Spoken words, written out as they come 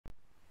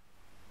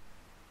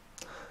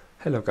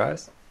Hello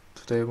guys,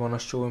 today I want to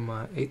show you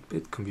my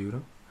 8-bit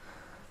computer.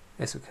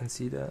 As you can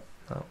see there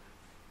now,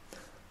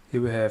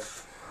 here we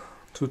have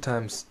 2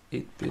 times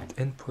 8-bit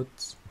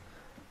inputs,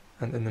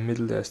 and in the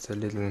middle there's the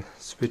little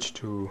switch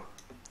to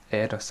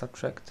add or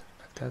subtract,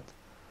 like that.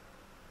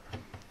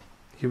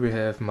 Here we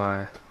have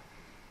my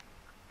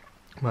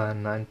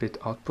 9-bit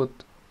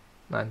output,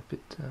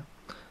 9-bit,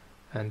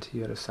 and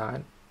here the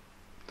side.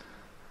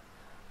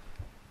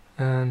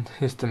 And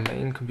here's the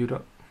main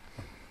computer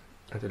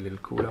and a little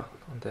cooler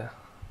on there.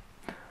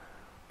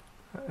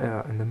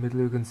 In the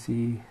middle you can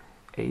see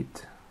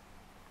 8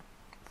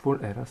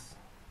 full adders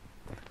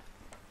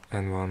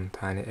and 1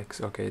 tiny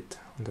XOR gate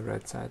on the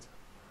right side.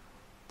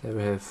 There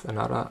we have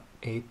another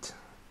 8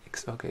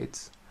 XOR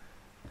gates,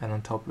 and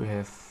on top we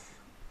have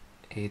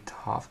 8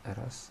 half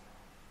adders.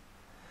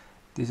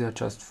 These are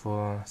just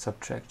for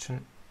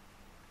subtraction,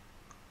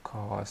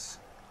 cause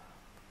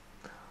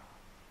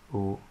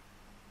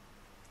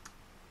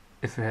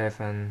if we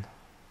have a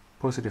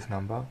positive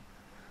number,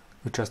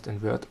 we just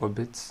invert all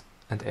bits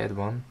and add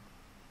 1,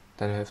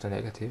 then we have the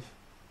negative,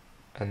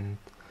 and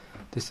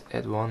this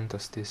add 1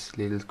 does this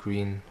little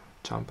green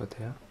jumper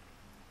there.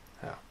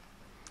 Yeah,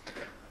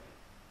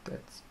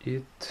 that's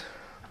it.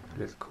 A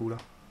little cooler.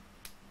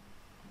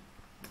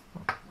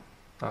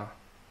 Now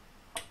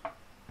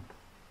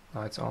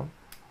it's on.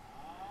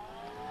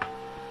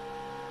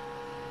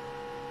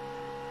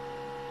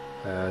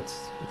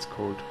 It's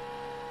cold.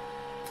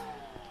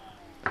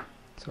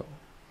 So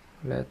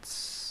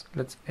let's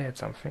add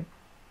something.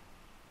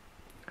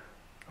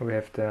 We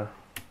have the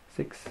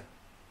 6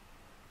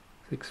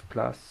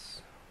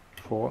 plus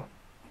 4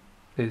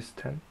 is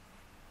 10.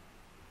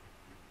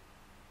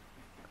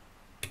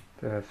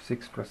 We have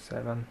 6 plus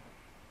 7,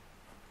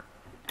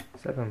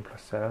 7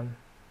 plus 7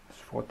 is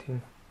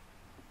 14.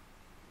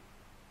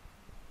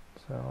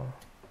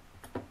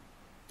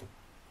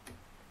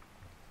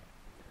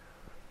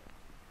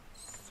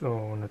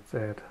 So let's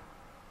add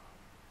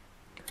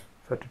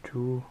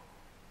 32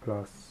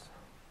 plus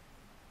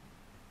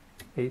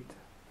 8.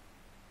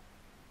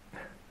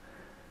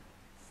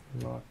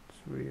 It's not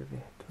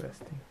really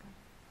interesting.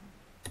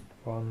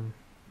 1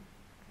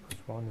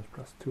 plus 1 is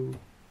plus 2.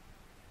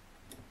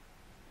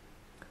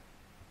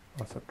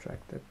 I'll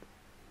subtract it.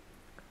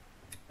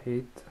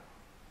 8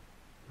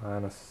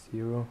 minus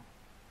 0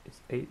 is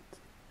 8.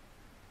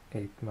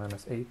 8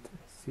 minus 8 is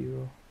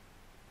 0.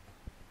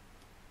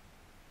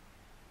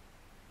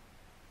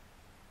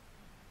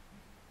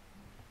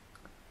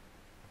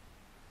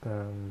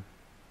 Then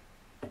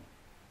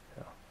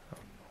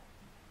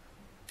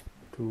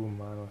 2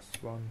 minus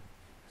 1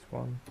 is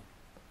 1.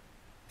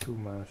 2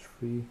 minus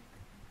 3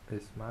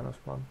 is minus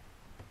 1.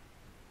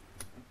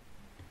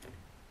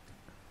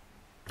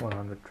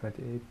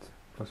 128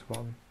 plus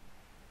 1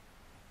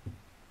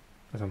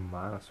 is a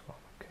minus 1.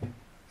 Okay,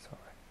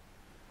 sorry.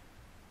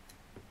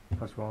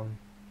 Plus 1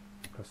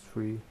 plus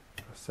 3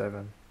 plus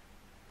 7.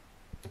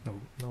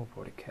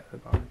 Nobody cares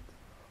about it.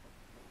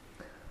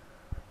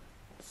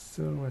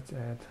 So let's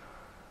add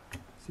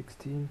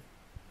 16.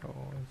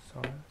 Oh,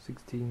 sorry,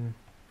 16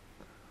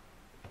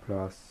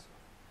 plus,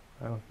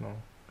 I don't know,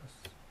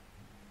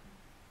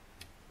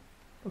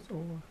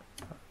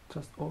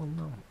 just all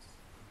numbers.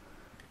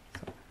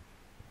 So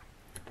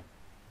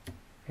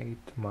 8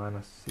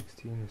 minus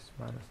 16 is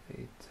minus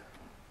 8.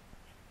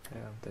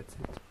 Yeah, that's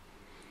it.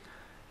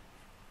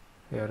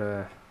 Here are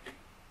the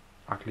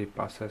ugly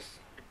buses.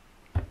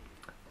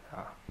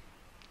 Yeah,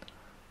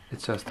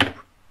 it's just a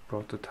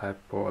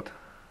prototype board.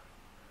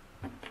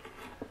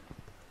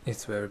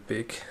 It's very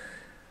big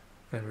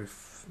and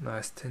with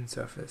nice thin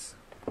surface,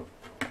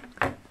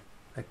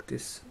 like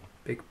this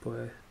big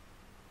boy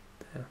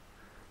there.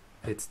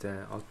 It's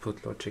the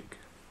output logic.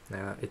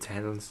 It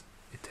handles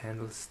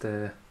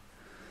the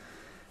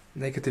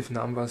negative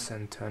numbers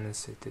and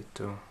turns it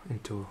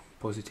into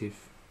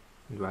positive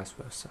and vice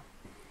versa.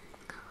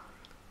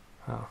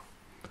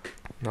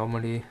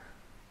 Normally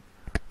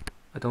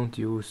I don't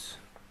use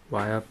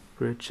wire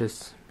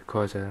bridges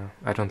because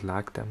I don't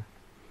like them.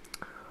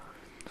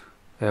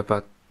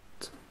 But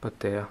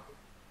there,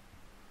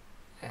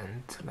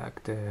 and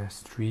like the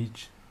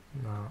streets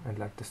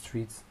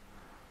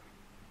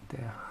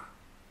there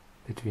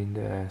between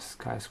the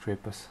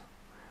skyscrapers,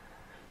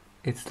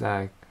 it's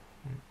like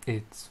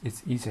it's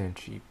easy and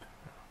cheap.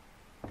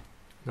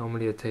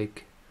 Normally I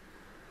take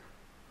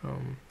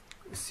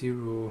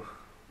 0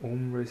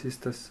 ohm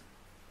resistors.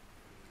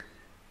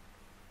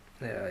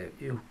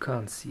 You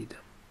can't see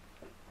them.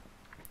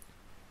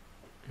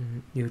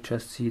 You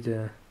just see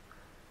the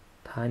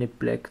tiny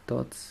black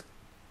dots.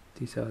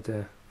 These are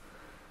the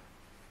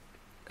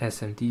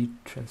SMD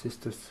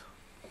transistors.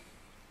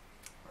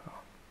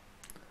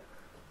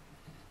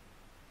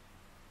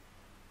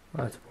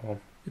 It's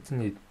warm. It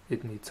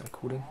needs some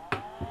cooling.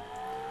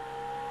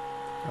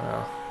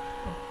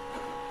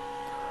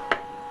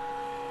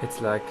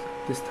 It's like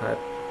this type.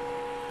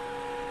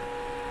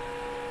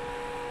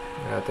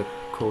 The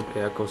cold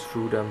air goes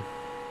through them,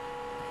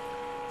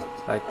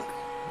 like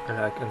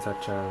in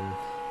such a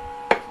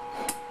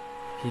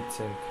heat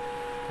sink.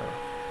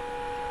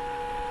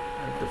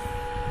 And the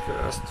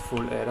first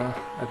full adder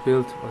I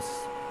built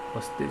was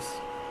this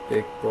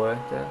big boy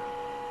there.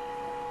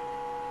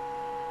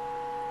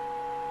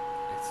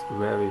 It's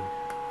very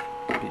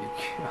big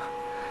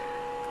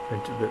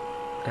and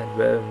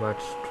very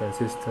much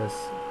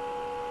transistors,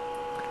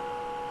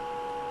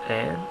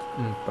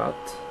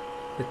 but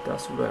it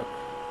does work,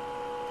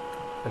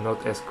 and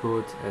not as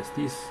good as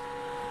these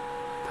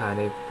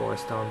tiny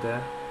boys down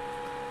there,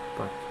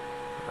 but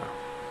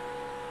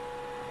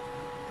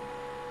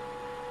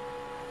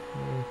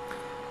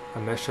I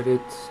measured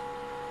it.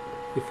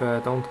 If I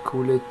don't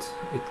cool it,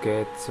 it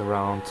gets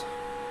around,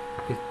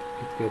 it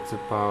gets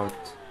about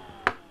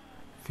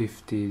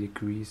 50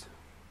 degrees.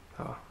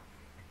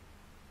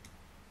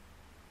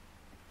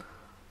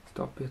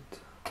 Stop it,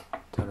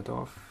 turn it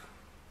off.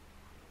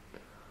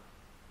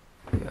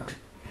 Yeah,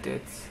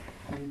 that's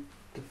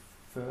the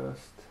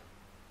first.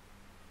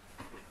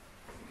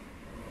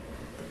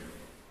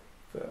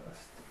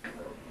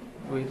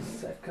 Wait a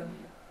second.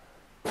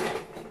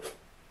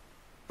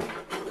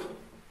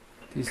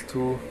 These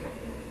two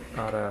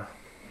are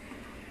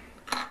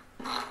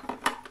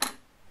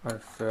the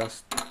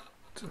first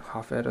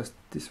half adders.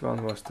 This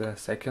one was the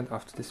second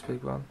after this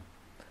big one.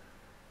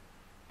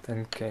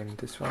 Then came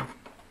this one.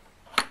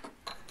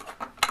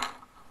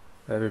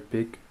 Very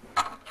big,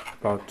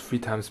 about 3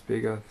 times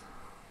bigger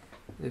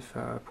if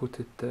I put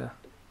it there.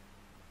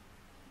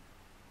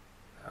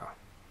 Yeah,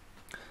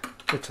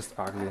 it's just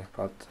ugly,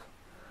 but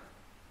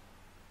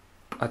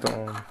I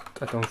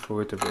don't throw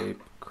it away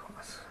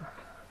because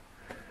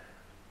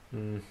I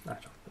don't know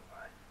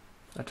why.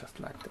 I just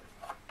like them.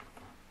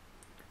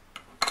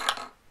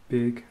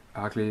 Big,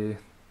 ugly,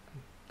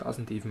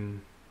 doesn't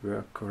even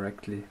work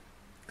correctly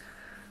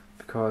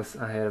because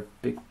I had a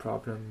big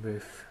problem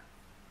with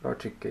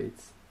logic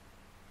gates.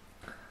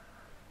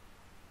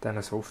 Then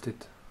I solved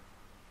it,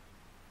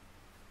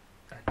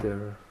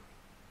 and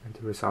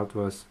the result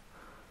was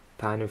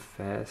tiny,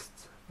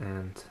 fast,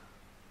 and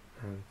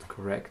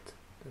correct.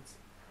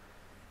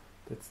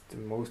 That's the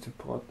most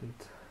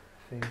important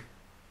thing,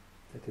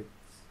 that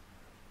it's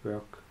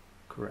work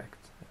correctly.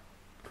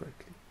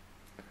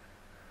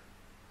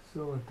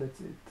 So that's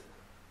it.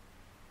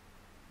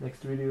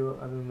 Next video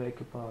I will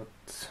make about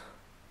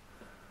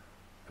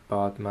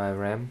my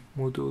RAM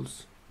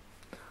modules.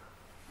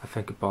 I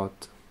think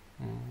about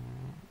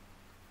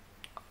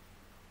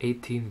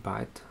 18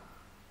 byte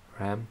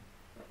RAM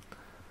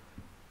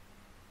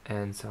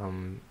and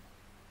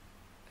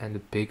a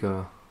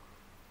bigger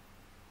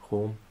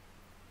ROM,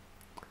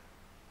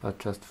 but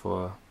just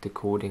for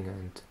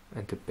decoding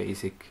and the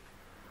basic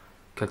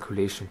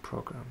calculation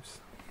programs.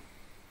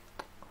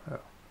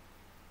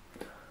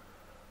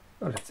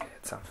 Let's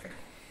add something.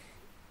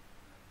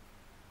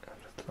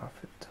 Let's love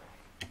it.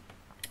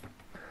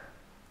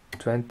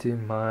 20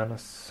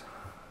 minus,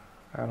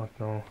 I don't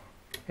know,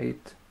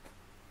 8,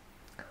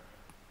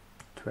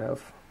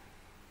 12,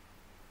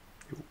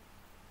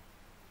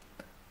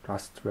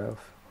 plus 12.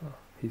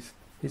 He's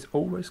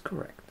always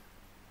correct.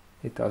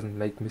 He doesn't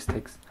make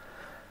mistakes.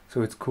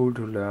 So it's cool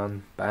to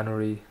learn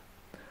binary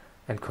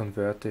and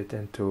convert it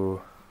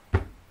into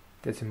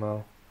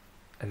decimal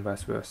and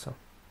vice versa.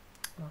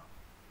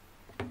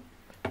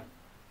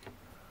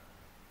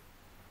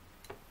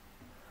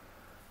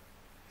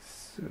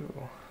 So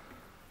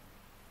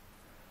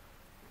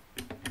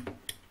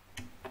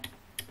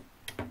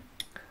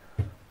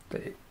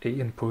the A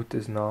input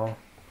is now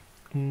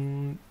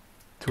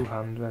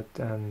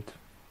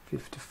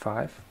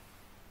 255.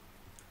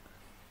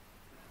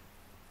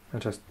 I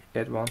just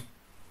add one,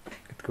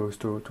 it goes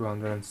to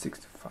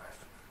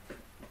 265.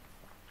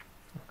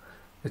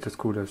 It's as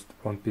cool as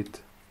 1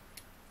 bit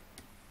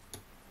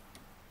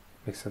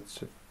makes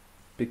such a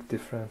big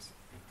difference.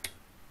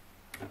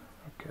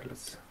 Okay,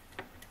 let's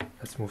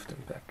move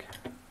them back.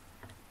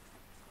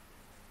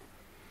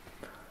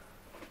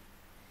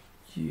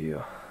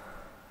 Yeah,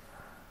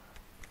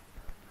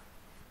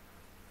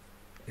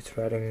 it's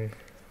riding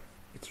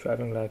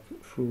like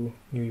through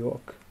New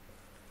York,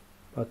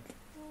 but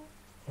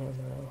oh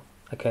no,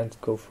 I can't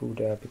go through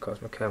there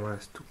because my camera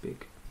is too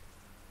big.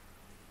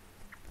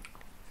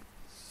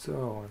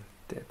 So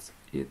that's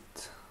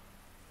it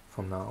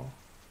for now.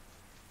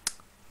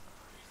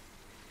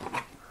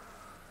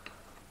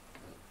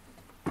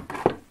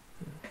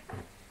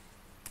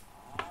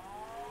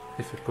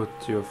 If you put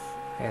your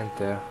hand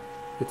there,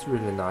 it's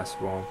really nice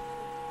warm.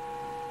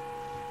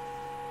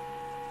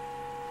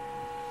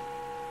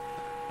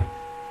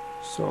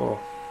 So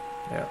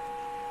yeah,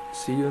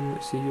 see you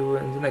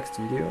in the next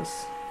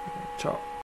videos. Ciao.